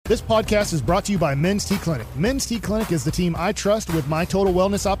This podcast is brought to you by Men's T Clinic. Men's T Clinic is the team I trust with my total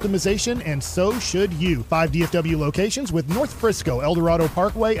wellness optimization, and so should you. 5 DFW locations with North Frisco, Eldorado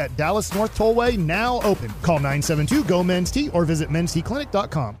Parkway at Dallas North Tollway now open. Call 972-GO-MEN'S-T or visit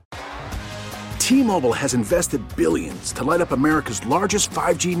mensteclinic.com. T-Mobile has invested billions to light up America's largest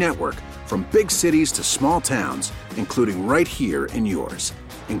 5G network, from big cities to small towns, including right here in yours.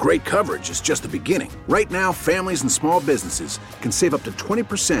 And great coverage is just the beginning. Right now, families and small businesses can save up to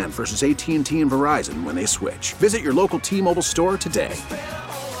 20% versus AT&T and Verizon when they switch. Visit your local T-Mobile store today.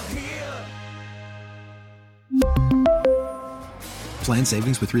 Plan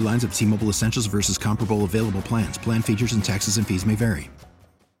savings with 3 lines of T-Mobile Essentials versus comparable available plans. Plan features and taxes and fees may vary.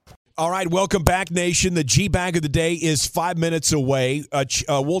 All right, welcome back, Nation. The G-Bag of the day is 5 minutes away.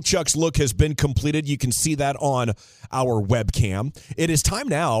 Woolchuck's look has been completed. You can see that on our webcam. It is time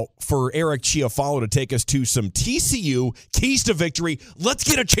now for Eric Chiafalo to take us to some TCU keys to victory. Let's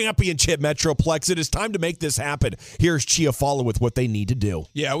get a championship, Metroplex. It is time to make this happen. Here's Chiafalo with what they need to do.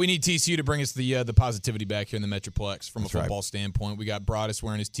 Yeah, we need TCU to bring us the positivity back here in the Metroplex from a football standpoint. We got Broadus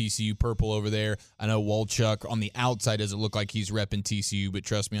wearing his TCU purple over there. I know Woolchuck on the outside doesn't look like he's repping TCU, but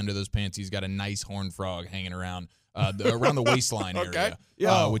trust me, under those pants, he's got a nice horned frog hanging around around the waistline area,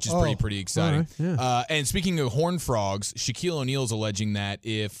 which is pretty exciting. Right, yeah. And speaking of horned frogs, Shaquille O'Neal's alleging that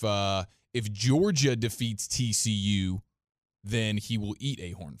if Georgia defeats TCU, then he will eat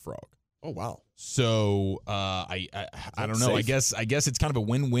a horned frog. Oh, wow. So I don't know. Safe? I guess it's kind of a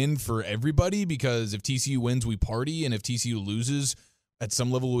win-win for everybody, because if TCU wins, we party, and if TCU loses, at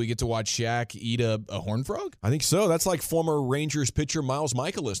some level, we get to watch Shaq eat a horned frog? I think so. That's like former Rangers pitcher Miles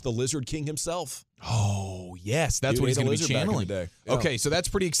Michaelis, the Lizard King himself. Oh, yes. That's what he's going to be channeling. Yeah. Okay, so that's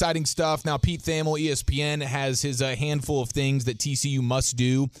pretty exciting stuff. Now, Pete Thamel, ESPN, has his handful of things that TCU must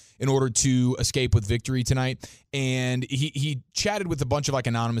do in order to escape with victory tonight. And he chatted with a bunch of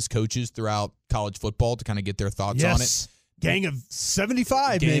anonymous coaches throughout college football to kind of get their thoughts on it. Gang of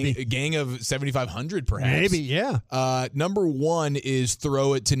 75, maybe. A gang of 7,500, perhaps. Maybe, yeah. Number one is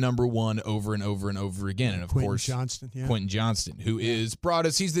throw it to number one over and over and over again. And, of course, Quentin Johnston, who is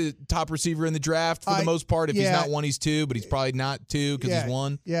Broadus. He's the top receiver in the draft for the most part. If he's not one, he's two, but he's probably not two because he's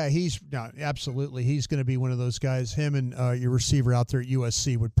one. Yeah, absolutely. He's going to be one of those guys. Him and your receiver out there at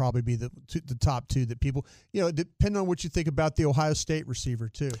USC would probably be the top two that people, depending on what you think about the Ohio State receiver,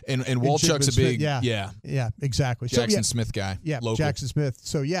 too. And Woolchuck's a big, yeah, exactly. Jackson Smith guy. Yeah, local. Jackson Smith.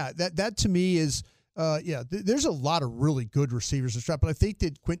 So, that to me is, there's a lot of really good receivers in the draft, but I think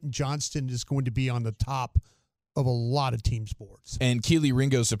that Quentin Johnston is going to be on the top of a lot of teams' boards. And Keely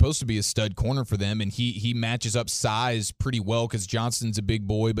Ringo's supposed to be a stud corner for them, and he matches up size pretty well because Johnston's a big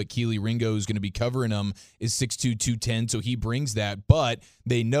boy, but Keely Ringo is going to be covering him, is 6'2", 210, so he brings that. But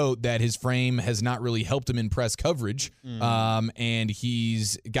they note that his frame has not really helped him in press coverage, and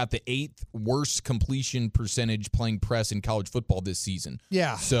he's got the 8th worst completion percentage playing press in college football this season.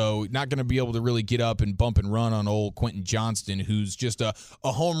 Yeah. So not going to be able to really get up and bump and run on old Quentin Johnston, who's just a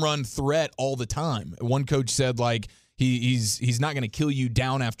home run threat all the time. One coach said, he's not going to kill you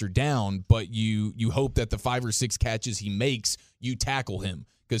down after down, but you hope that the 5 or 6 catches he makes, you tackle him,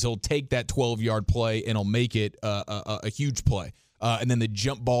 because he'll take that 12-yard play and he'll make it a huge play. And then the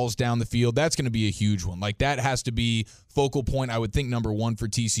jump balls down the field, that's going to be a huge one. That has to be focal point, I would think, number one for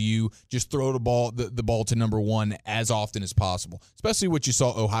TCU. Just throw the ball to number one as often as possible, especially what you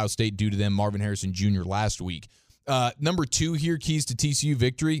saw Ohio State do to them, Marvin Harrison Jr. last week. Number 2 here, keys to TCU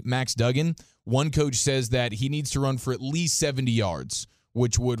victory, Max Duggan. One coach says that he needs to run for at least 70 yards,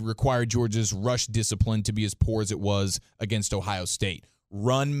 which would require Georgia's rush discipline to be as poor as it was against Ohio State.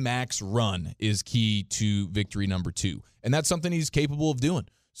 Run, Max, run is key to victory number 2. And that's something he's capable of doing.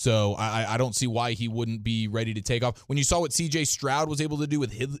 So I don't see why he wouldn't be ready to take off. When you saw what C.J. Stroud was able to do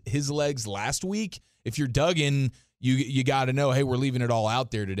with his legs last week, if you're Duggan, you got to know, hey, we're leaving it all out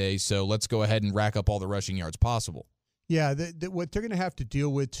there today, so let's go ahead and rack up all the rushing yards possible. Yeah, what they're going to have to deal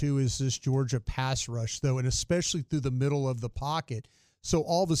with, too, is this Georgia pass rush, though, and especially through the middle of the pocket. So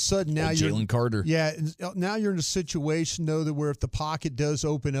all of a sudden now Jalen Carter. Yeah, now you're in a situation, though, that where if the pocket does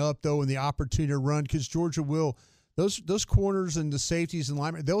open up, though, and the opportunity to run, because Georgia will, those corners and the safeties and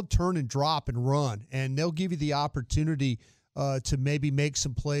linemen, they'll turn and drop and run, and they'll give you the opportunity to maybe make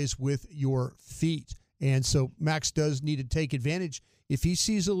some plays with your feet. And so Max does need to take advantage. If he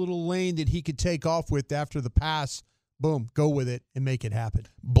sees a little lane that he could take off with after the pass, boom, go with it and make it happen.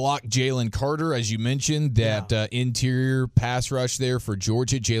 Block Jalen Carter, as you mentioned, that interior pass rush there for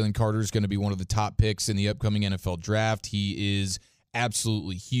Georgia. Jalen Carter is going to be one of the top picks in the upcoming NFL draft. He is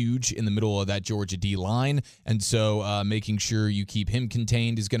absolutely huge in the middle of that Georgia D-line, and so making sure you keep him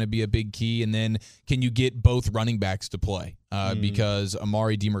contained is going to be a big key. And then can you get both running backs to play? because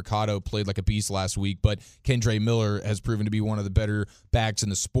Amari DiMercado played like a beast last week, but Kendre Miller has proven to be one of the better backs in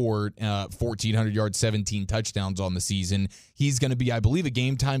the sport. 1,400 yards, 17 touchdowns on the season. He's going to be, I believe, a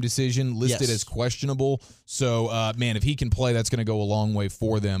game-time decision, listed as questionable. So, man, if he can play, that's going to go a long way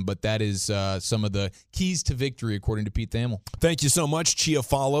for them. But that is some of the keys to victory, according to Pete Thamel. Thank you so much,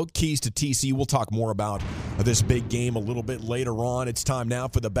 Chiafalo. Keys to TC. We'll talk more about this big game a little bit later on. It's time now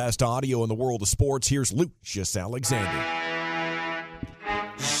for the best audio in the world of sports. Here's Lucius Alexander.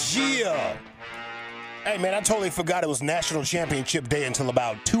 Yeah. Hey, man, I totally forgot it was National Championship Day until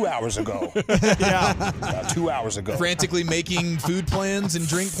about 2 hours ago. About 2 hours ago. Frantically making food plans and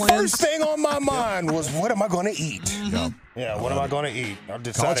drink plans? First thing on my mind was, what am I going to eat? Yeah, what am I going to eat? I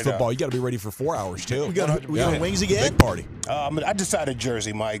decided, college football, you got to be ready for 4 hours, too. We got wings again? Big party. I decided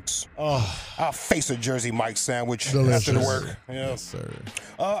Jersey Mike's. I'll face a Jersey Mike's sandwich after the work. Yes, sir.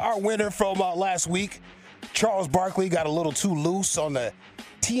 Our winner from last week, Charles Barkley, got a little too loose on the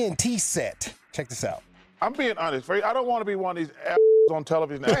TNT set. Check this out. I'm being honest. I don't want to be one of these on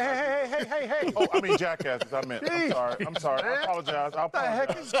television. Hey. Oh, I mean jackasses. I meant. I'm sorry. I apologize. What the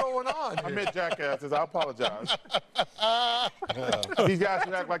heck is going on here? I meant jackasses. I apologize. These guys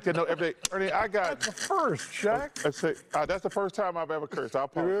who act like they know every day. Ernie, I got That's the first, Shaq. That's the first time I've ever cursed. I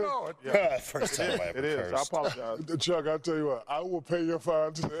apologize. Yeah. First time I ever It is. I cursed. apologize. Chuck, I'll tell you what, I will pay your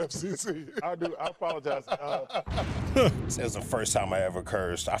fine to the FCC. I do. I apologize. This is the first time I ever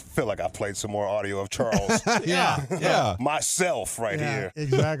cursed. I feel like I played some more audio of Charles. Yeah. Myself right here.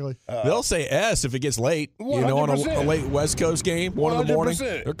 Exactly. They'll say S if it gets late. You know, on a 100%. late West Coast game, 1 in the morning.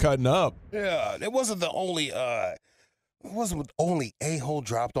 100%. They're cutting up. Yeah, it wasn't the only a-hole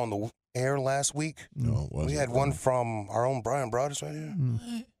dropped on the air last week. No, it wasn't. We had one from our own Brian Broaddus right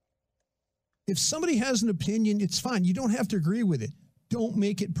here. If somebody has an opinion, it's fine. You don't have to agree with it. Don't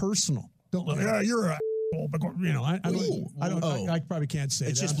make it personal. Don't look, you're a you know, I probably can't say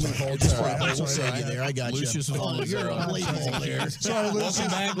It's that. just blue ball. We'll save you there. I got Lucius you. was You're a blue ball there. Sorry, Lucius.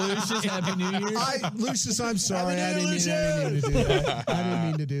 Welcome back, Lucius. Happy New Year. Lucius, I'm sorry. I didn't mean to do that. I didn't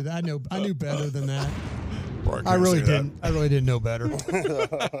mean to do that. I knew better than that. I really didn't know better.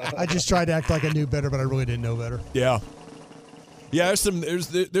 I just tried to act like I knew better, but I really didn't know better. Yeah. Yeah,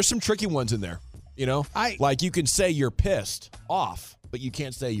 there's some tricky ones in there. You know? Like you can say you're pissed off, but you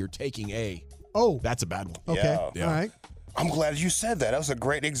can't say you're taking a. Oh. That's a bad one. Okay. Yeah. All right. I'm glad you said that. That was a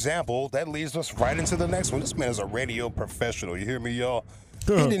great example. That leads us right into the next one. This man is a radio professional. You hear me, y'all?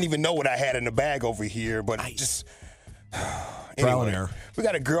 He didn't even know what I had in the bag over here, but just... Trial and error. We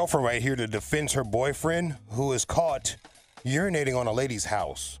got a girlfriend right here that defends her boyfriend who is caught urinating on a lady's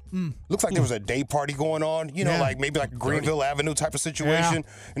house. Looks like there was a day party going on, you know, like maybe like a Greenville Avenue type of situation,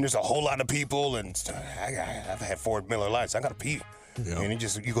 and there's a whole lot of people, and I've had Ford Miller Lights. I got to pee. Yeah. And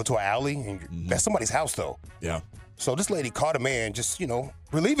you go to an alley, and that's somebody's house, though. Yeah. So this lady caught a man just,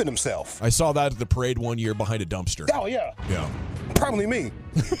 relieving himself. I saw that at the parade one year behind a dumpster. Oh, yeah. Yeah. Probably me.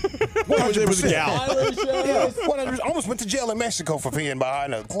 100%. It was a gal. Yeah, 100%. I almost went to jail in Mexico for peeing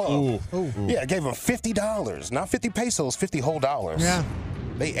behind a club. Ooh. Yeah, I gave him $50. Not 50 pesos, 50 whole dollars. Yeah.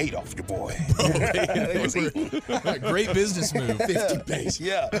 They ate off your boy. Great business move. 50 pesos.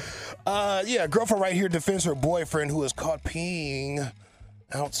 Yeah. Girlfriend right here defends her boyfriend who is caught peeing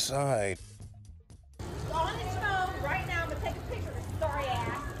outside. On his phone right now, I'm going to take a picture of his sorry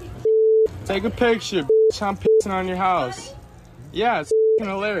ass. Take a picture, bitch. I'm pissing on your house. Yeah, it's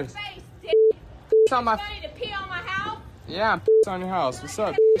hilarious. It's on my to pee on my house? Yeah, I'm pissing on your house. What's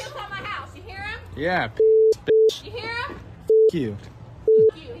up? Piss on my house. You hear him? Yeah, bitch. You hear him? You.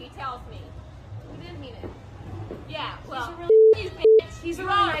 You, he tells me. He didn't mean it. Yeah, well, He's a he's really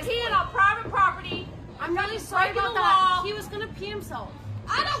nice peeing boy. on private property. I'm really sorry breaking about the that. law. He was gonna pee himself.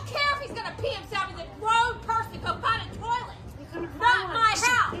 I don't care if he's gonna pee himself. He's a grown person. Go find a toilet. Not Not my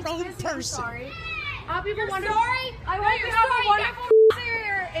house. I'm sorry. I hope you have a You're wonderful. sorry? I No, hope you're you have sorry. a wonderful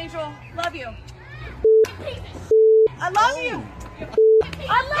year, Angel. Love you. Piece of I love you.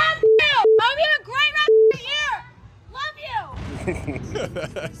 I love you. I hope you have a great rest of the year. Love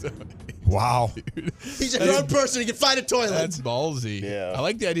you. Wow. He's a grown person. He can find a toilet. That's ballsy. Yeah. I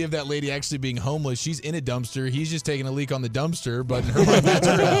like the idea of that lady actually being homeless. She's in a dumpster. He's just taking a leak on the dumpster, but in her mind, that's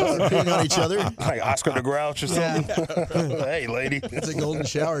her house. Peeing on each other. Like Oscar the Grouch or something. Hey, lady. It's a golden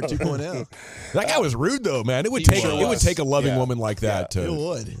shower 2.0. That guy was rude, though, man. It would He take was. a loving woman like that to It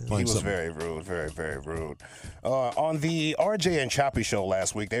would. He find was something. very rude, very, very rude. On the RJ and Choppy show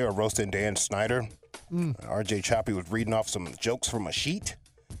last week, they were roasting Dan Snyder. RJ Choppy was reading off some jokes from a sheet,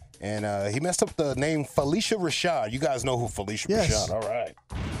 and he messed up the name Felicia Rashad. You guys know who Felicia Yes. Rashad? All right.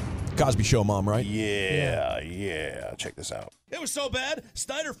 Cosby Show mom, right? Yeah. Check this out. It was so bad,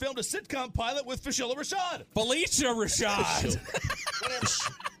 Snyder filmed a sitcom pilot with Fashila Rashad. Felicia Rashad.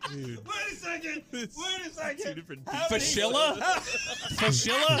 Wait a second. Two different Fashila?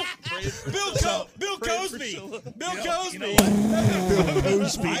 Bill Cosby. Bill Cosby. Bill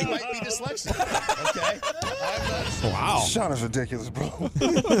Cosby. I might be dyslexic. Okay. Wow. Sean is ridiculous, bro.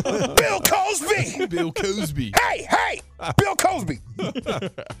 Bill Cosby. Bill Cosby. Hey, Bill Cosby.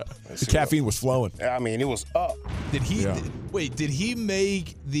 The caffeine was flowing. I mean, it was up. Did he? Did he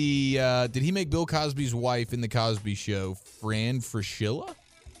make Bill Cosby's wife in the Cosby Show, Fran Fraschilla?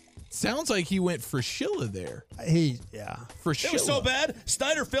 Sounds like he went Fraschilla there. It Fraschilla. was so bad,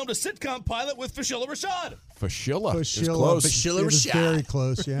 Snyder filmed a sitcom pilot with Fashila Rashad. Fashilla. It was Fashila. close. Fashila It was Rashad. very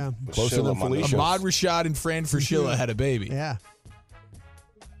close, yeah. Closer than Felicia. Ahmad Rashad and Fran Fraschilla had a baby. Yeah.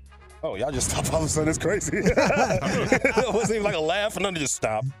 Oh, y'all just stopped all of a sudden. It's crazy. It wasn't even like a laugh, and nothing just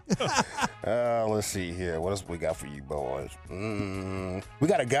stopped. Let's see here. What else we got for you boys? We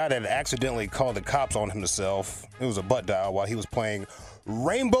got a guy that accidentally called the cops on himself. It was a butt dial while he was playing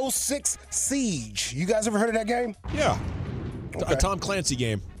Rainbow Six Siege. You guys ever heard of that game? Yeah. Okay. A Tom Clancy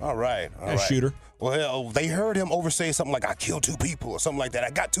game. All right. Shooter. Well, they heard him oversay something like, I killed 2 people or something like that.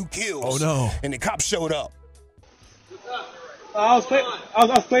 I got 2 kills. Oh, no. And the cops showed up. I was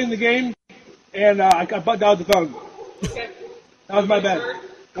playing the game, and I got butt dialed the phone. Okay. That was my bad.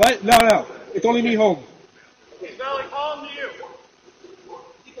 What? No. It's only me home. He's Valley calling to you.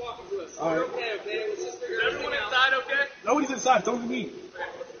 Keep walking to us. All right. Okay. Let's just figure everything out. Everyone inside, okay? Nobody's inside. It's only me.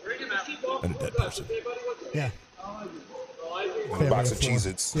 Bring him out. Keep walking. And a dead person. Okay, buddy? What's your name? Yeah. And a box of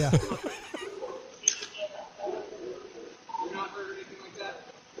Cheez-Its. Yeah. You're not hurt or anything like that?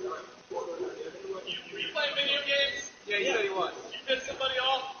 You play video games? Yeah, he said he was. You pissed somebody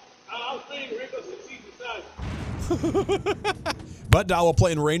off? I was playing Rainbow Six inside. Butt dial while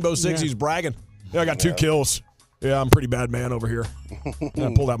playing Rainbow Six. He's bragging. Yeah, I got 2 kills. Yeah, I'm a pretty bad man over here. And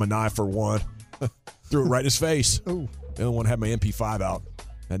I pulled out my knife for one. Threw it right in his face. Ooh. The other one had my MP5 out.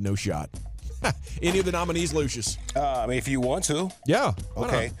 Had no shot. Any of the nominees, Lucius? I mean, if you want to. Yeah.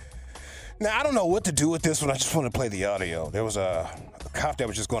 Okay. Now, I don't know what to do with this one. I just want to play the audio. There was a cop that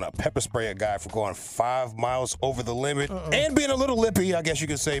was just going to pepper spray a guy for going 5 miles over the limit and being a little lippy. I guess you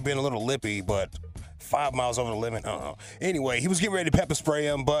could say being a little lippy, but 5 miles over the limit. Anyway, he was getting ready to pepper spray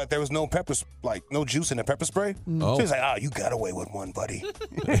him, but there was no no juice in the pepper spray. So he's like, you got away with one, buddy.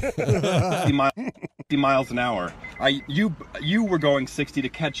 50 miles an hour. You were going 60 to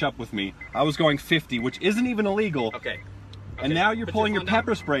catch up with me. I was going 50, which isn't even illegal. Okay. And now you're pulling your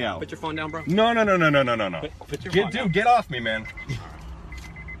pepper spray out. Put your phone down, bro. No. Put your phone down. Get off me, man.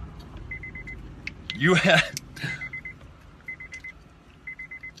 You had.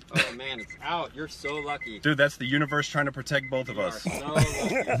 Oh man, it's out. You're so lucky. Dude, that's the universe trying to protect both of us. So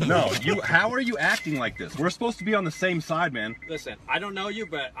lucky. No, how are you acting like this? We're supposed to be on the same side, man. Listen, I don't know you,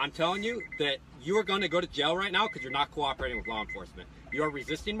 but I'm telling you that you are going to go to jail right now because you're not cooperating with law enforcement. You are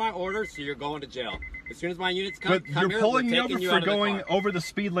resisting my orders, so you're going to jail. As soon as my units come But here, you're pulling me we're over taking you for out of the going car. over the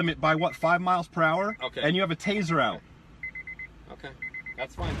speed limit by 5 miles per hour? Okay. And you have a taser out. Okay,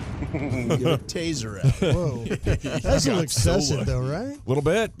 that's fine. You have a taser out. Whoa. That's a little excessive, though, right? A little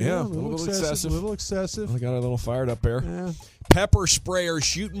bit, yeah. A little excessive. A little excessive. I got a little fired up there. Yeah. Pepper sprayer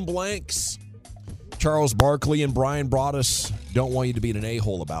shooting blanks. Charles Barkley and Brian Broaddus don't want you to be an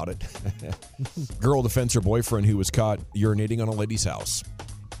a-hole about it. Girl defends her boyfriend who was caught urinating on a lady's house.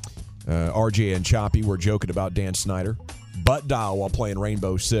 RJ and Choppy were joking about Dan Snyder. Butt dial while playing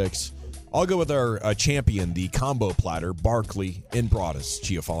Rainbow Six. I'll go with our champion, the combo platter, Barkley and Broaddus.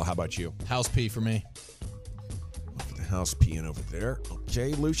 Chiafala, how about you? House P for me. The house peeing over there.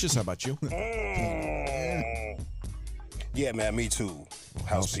 Okay, Lucius, how about you? Yeah, man, me too.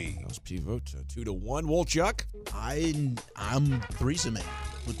 House P. House P vote 2-1. Wolchuk? I'm threesome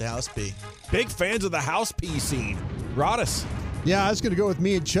with the House P. Big fans of the House P scene. Broaddus? Yeah, I was going to go with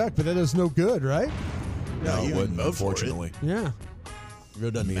me and Chuck, but that does no good, right? No, it wouldn't, vote for it. unfortunately. Yeah.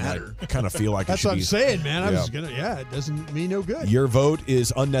 It doesn't matter. I kind of feel like That's it what should I'm be, saying, man. I Yeah. was going to, it doesn't mean no good. Your vote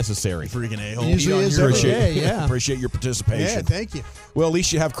is unnecessary. Freaking a-hole. Usually is every day, yeah. Appreciate your participation. Yeah, thank you. Well, at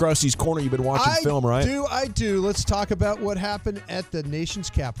least you have Krusty's Corner. You've been watching film, right? I do. Let's talk about what happened at the nation's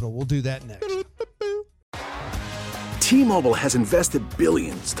capital. We'll do that next. T-Mobile has invested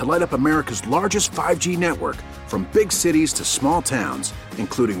billions to light up America's largest 5G network, from big cities to small towns,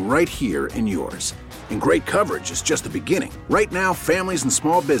 including right here in yours. And great coverage is just the beginning. Right now, families and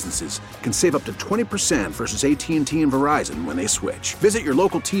small businesses can save up to 20% versus AT&T and Verizon when they switch. Visit your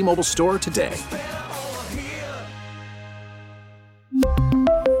local T-Mobile store today.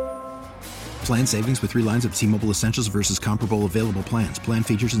 Plan savings with 3 lines of T-Mobile Essentials versus comparable available plans. Plan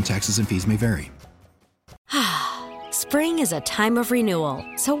features and taxes and fees may vary. Spring is a time of renewal,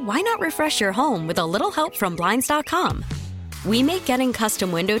 so why not refresh your home with a little help from Blinds.com? We make getting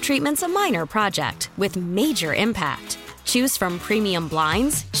custom window treatments a minor project with major impact. Choose from premium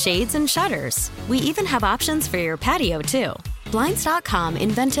blinds, shades, and shutters. We even have options for your patio, too. Blinds.com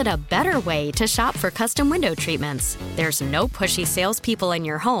invented a better way to shop for custom window treatments. There's no pushy salespeople in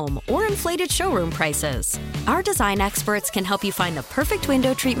your home or inflated showroom prices. Our design experts can help you find the perfect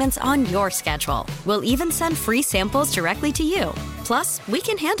window treatments on your schedule. We'll even send free samples directly to you. Plus, we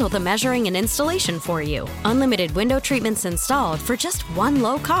can handle the measuring and installation for you. Unlimited window treatments installed for just one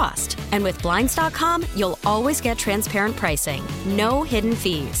low cost. And with Blinds.com, you'll always get transparent pricing. No hidden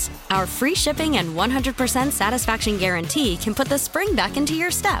fees. Our free shipping and 100% satisfaction guarantee can put the spring back into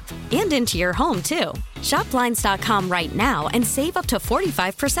your step and into your home, too. Shop Blinds.com right now and save up to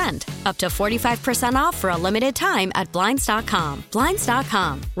 45%. Up to 45% off for a limited time at Blinds.com.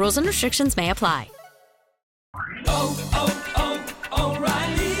 Blinds.com. Rules and restrictions may apply.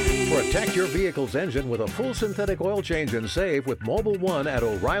 O'Reilly. Protect your vehicle's engine with a full synthetic oil change and save with Mobil 1 at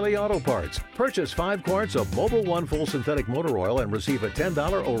O'Reilly Auto Parts. Purchase 5 quarts of Mobil 1 full synthetic motor oil and receive a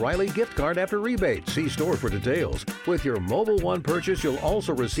 $10 O'Reilly gift card after rebate. See store for details. With your Mobil 1 purchase, you'll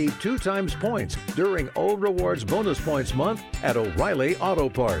also receive 2 times points during O Rewards Bonus Points Month at O'Reilly Auto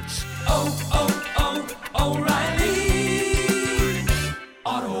Parts. O'Reilly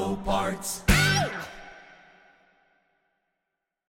Auto Parts.